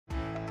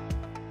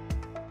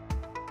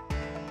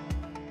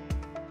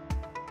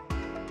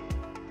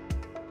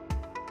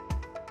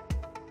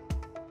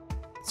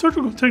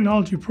Surgical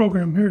Technology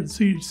program here at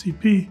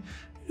CHCP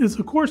is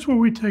a course where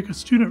we take a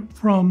student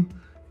from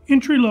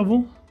entry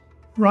level,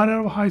 right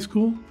out of high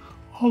school,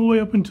 all the way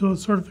up into a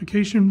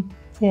certification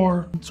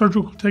for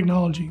surgical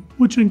technology,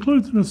 which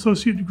includes an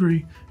associate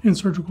degree in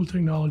surgical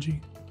technology.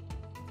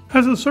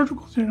 As a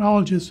surgical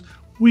technologist,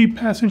 we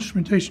pass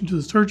instrumentation to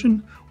the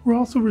surgeon. We're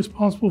also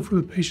responsible for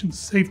the patient's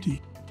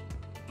safety.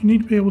 You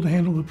need to be able to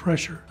handle the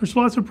pressure. There's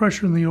lots of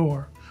pressure in the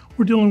OR.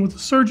 We're dealing with a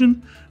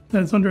surgeon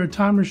that's under a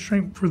time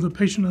restraint for the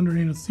patient under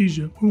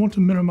anesthesia. We want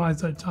to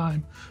minimize that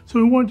time,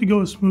 so we want it to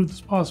go as smooth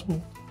as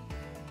possible.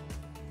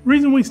 The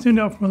reason we stand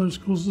out from other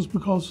schools is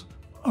because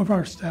of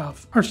our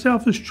staff. Our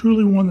staff is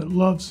truly one that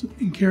loves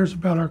and cares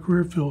about our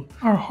career field.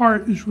 Our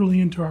heart is really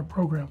into our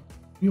program.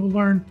 You'll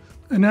learn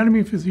anatomy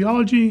and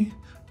physiology,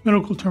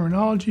 medical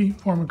terminology,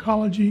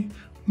 pharmacology,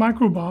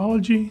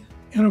 microbiology,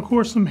 and of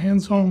course some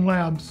hands-on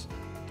labs.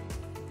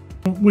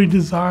 We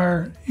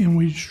desire and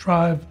we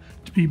strive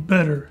to be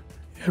better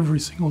every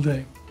single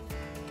day.